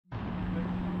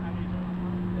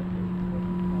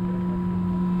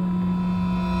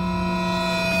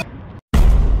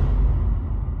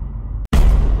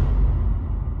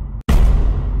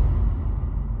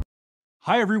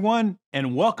Hi everyone,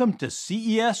 and welcome to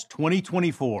CES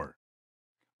 2024.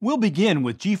 We'll begin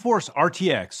with GeForce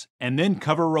RTX and then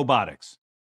cover robotics.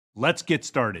 Let's get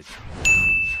started.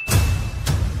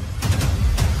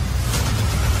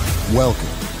 Welcome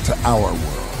to our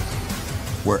world,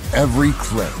 where every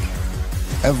click,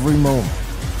 every moment,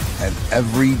 and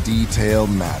every detail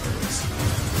matters.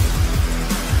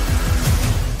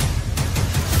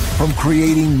 From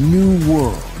creating new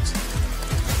worlds,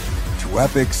 to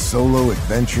epic solo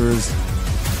adventures,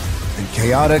 and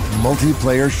chaotic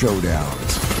multiplayer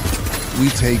showdowns, we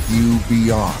take you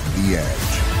beyond the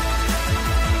edge.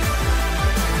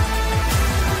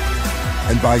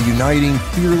 And by uniting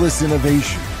fearless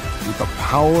innovation with the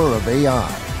power of AI,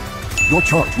 you're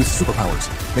charged with superpowers,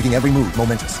 making every move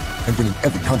momentous and bringing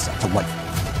every concept to life.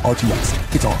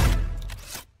 RTX, it's on.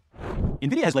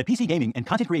 NVIDIA has led PC gaming and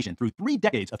content creation through 3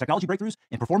 decades of technology breakthroughs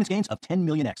and performance gains of 10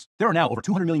 millionx. There are now over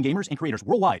 200 million gamers and creators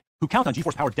worldwide who count on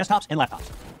GeForce-powered desktops and laptops.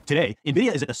 Today,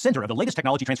 NVIDIA is at the center of the latest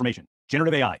technology transformation,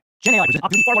 generative AI. Gen AI presents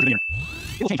opportunity far larger than the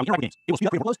internet. It will change how we interact with games. It will speed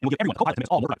up creative workflows and will give everyone a co-pilot to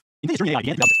make all more productive. NVIDIA's Gen AI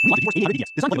began in 2006. We launched the GeForce 80 DGX,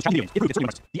 designed for those tracking video games. It proved its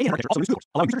games. The A architecture also reduced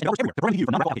allowing users and developers everywhere to program GPU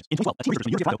from non-graphical applications. In 2012, a team of researchers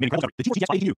from the University of Chicago made incredible discovery. The GeForce GX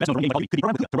 80 GPU, best known for gaming technology, could be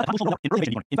programmed to run a computational in early phase of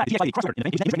deep learning. In fact, GX 80 crossed in the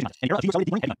advanced engineering and era of GPU accelerated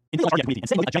deep learning heavy. NVIDIA launched RTX community and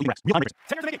setting a giant UX, real-time graphics.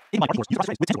 10 years in my GeForce, use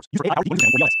RTX with tensors, use for AI powered deep learning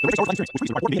or DLS. The greatest storyline experience, which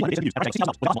reaches report daily GPUs, averaging 6,000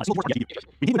 with optimal single core GPU.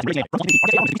 We need to integrate AI from RTX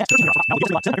to RTX 13 now the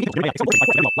GeForce 7 generative AI, so like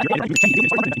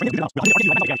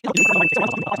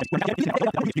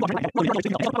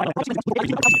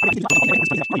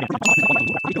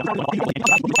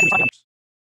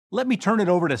Let me turn it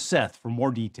over to Seth for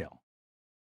more detail.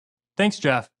 Thanks,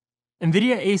 Jeff.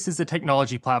 NVIDIA ACE is a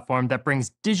technology platform that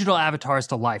brings digital avatars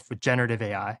to life with generative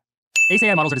AI. ACE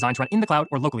AI models are designed to run in the cloud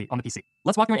or locally on the PC.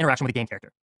 Let's walk through an interaction with a game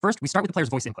character. First, we start with the player's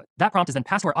voice input. That prompt is then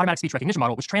passed to our automatic speech recognition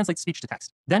model, which translates speech to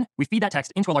text. Then, we feed that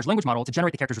text into a large language model to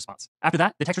generate the character's response. After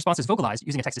that, the text response is vocalized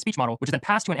using a text-to-speech model, which is then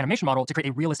passed to an animation model to create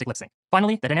a realistic lip sync.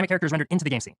 Finally, the dynamic character is rendered into the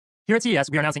game scene. Here at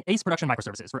CES, we are announcing ACE production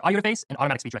microservices for audio-to-face and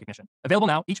automatic speech recognition. Available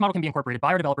now, each model can be incorporated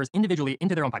by our developers individually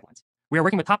into their own pipelines. We are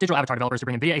working with top digital avatar developers to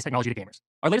bring NVIDIA ACE technology to gamers.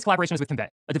 Our latest collaboration is with Convey,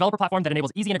 a developer platform that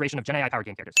enables easy integration of Gen AI-powered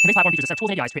game characters. Convey's platform features a set of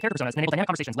tools and APIs to create character personas and enable dynamic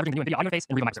conversations leveraging the new NVIDIA audio-to-face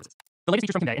and real microservices. The latest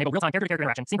features from Convey enable real-time character-to-character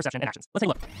interaction, scene perception, and actions. Let's take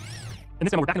a look. In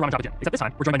this demo, we're back in the Ramen Java gym, except this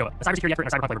time, we're joined by Noah, a cybersecurity expert in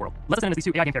a cyberpunk flavor world. Let's listen in as these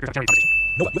 2 AI game characters have generated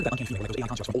conversation. Noah, you're the guy on campus doing those AI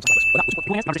constructs from old cyclists. Without which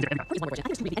cool answer conversation every time.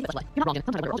 You're not wrong.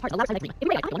 Sometimes we're all parts of the last time like me.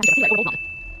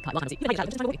 God, welcome to see. You can see.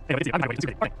 Anyway, let's see. I'm not going to do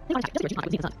it.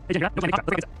 Hey, Jim, no planning.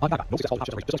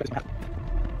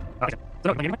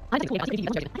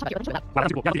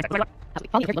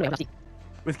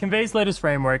 With Convey's latest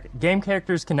framework, game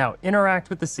characters can now interact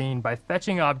with the scene by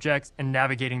fetching objects and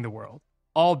navigating the world,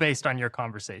 all based on your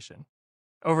conversation.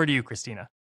 Over to you, Christina.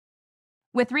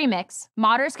 With Remix,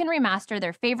 modders can remaster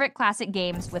their favorite classic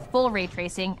games with full ray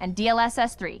tracing and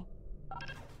DLSS 3,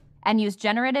 and use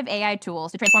generative AI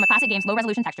tools to transform a classic game's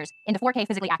low-resolution textures into 4K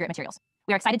physically accurate materials.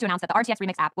 We are excited to announce that the RTX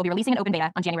Remix app will be releasing an open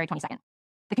beta on January 22nd.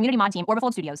 The community mod team,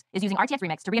 Orbifold Studios, is using RTX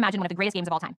Remix to reimagine one of the greatest games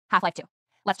of all time, Half-Life 2.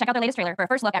 Let's check out their latest trailer for a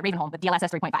first look at Ravenholm with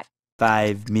DLSS 3.5.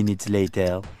 5 minutes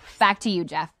later. Back to you,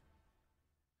 Jeff.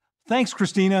 Thanks,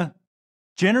 Christina.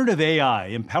 Generative AI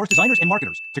empowers designers and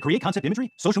marketers to create concept imagery,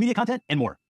 social media content, and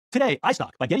more. Today,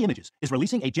 iStock by Getty Images is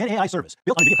releasing a Gen AI service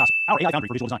built on NVIDIA Casa, our AI foundry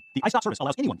for visual design. The iStock service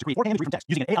allows anyone to create 4K imagery from text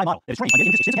using an AI model that is trained on Getty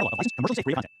Images' extensive catalog of licensed commercially safe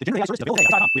creative content. The generative AI service is available today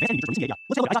at iStock.com with advanced features releasing AI.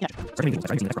 Let's take a look at iStock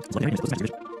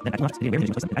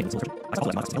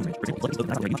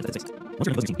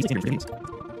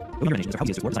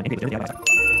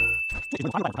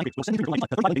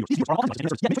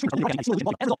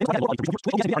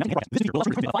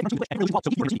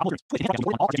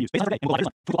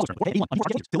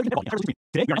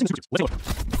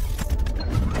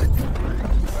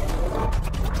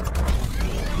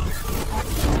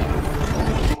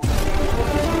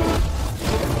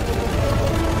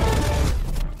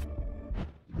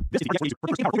This is the for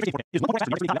first game is one more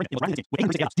fast with twice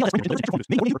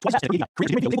faster than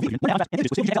creates video and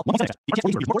images with CGL 1 second. The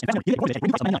RTX more advanced video the RTX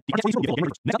next is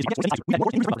we have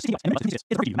more images from the CGL and it's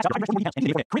pretty massive and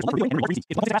creates more video and more it's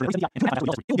faster than the and faster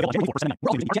than the will be 4 we're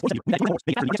all the RTX we have more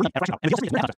space faster than the fraction and the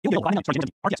RTX it will find out RTX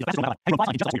is faster than and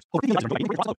find just over the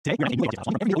today we're making videos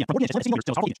on every video from the single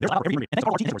still talking there's every and that's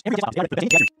all RTX every day the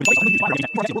best answers with all the fire and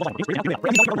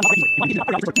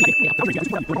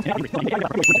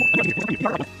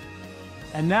more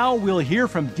And now we'll hear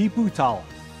from Deepu Tala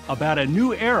about a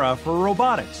new era for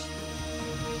robotics.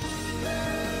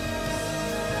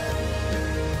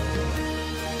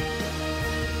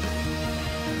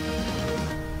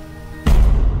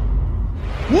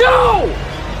 No!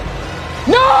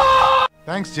 No!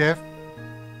 Thanks, Jeff.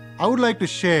 I would like to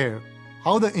share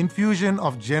how the infusion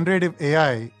of generative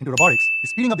AI into robotics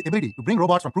is speeding up the ability to bring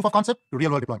robots from proof of concept to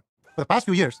real-world deployment. For the past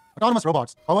few years, autonomous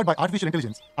robots powered by artificial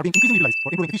intelligence are being increasingly utilized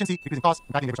for improving efficiency, decreasing costs,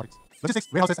 and tackling labor shortages. Logistics,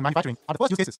 warehouses, and manufacturing are the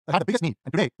first use cases that have the biggest need,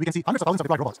 and today we can see hundreds of thousands of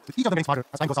deployed robots, with each of them getting smarter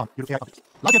as time goes on due to AI updates.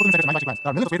 Large-scale fulfillment centers and manufacturing plants that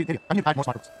are millions of square feet in area continue to add more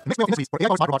smart robots. The next wave of industries for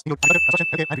AI-powered smart robots include agriculture, construction,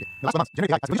 healthcare, and retail. In the last 12 months,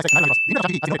 generative AI has revolutionized sectors and manufacturing. The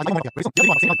internet of ChatGPT has become more very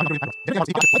soon, everyone will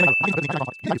see how generative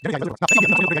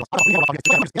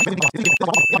AI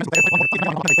is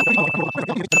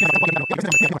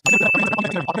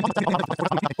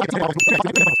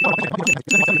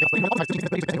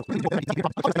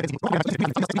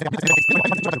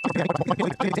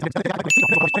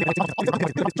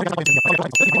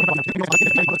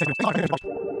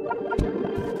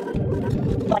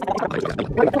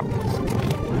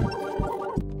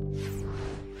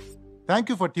Thank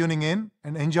you for tuning in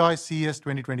and enjoy CES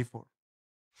 2024.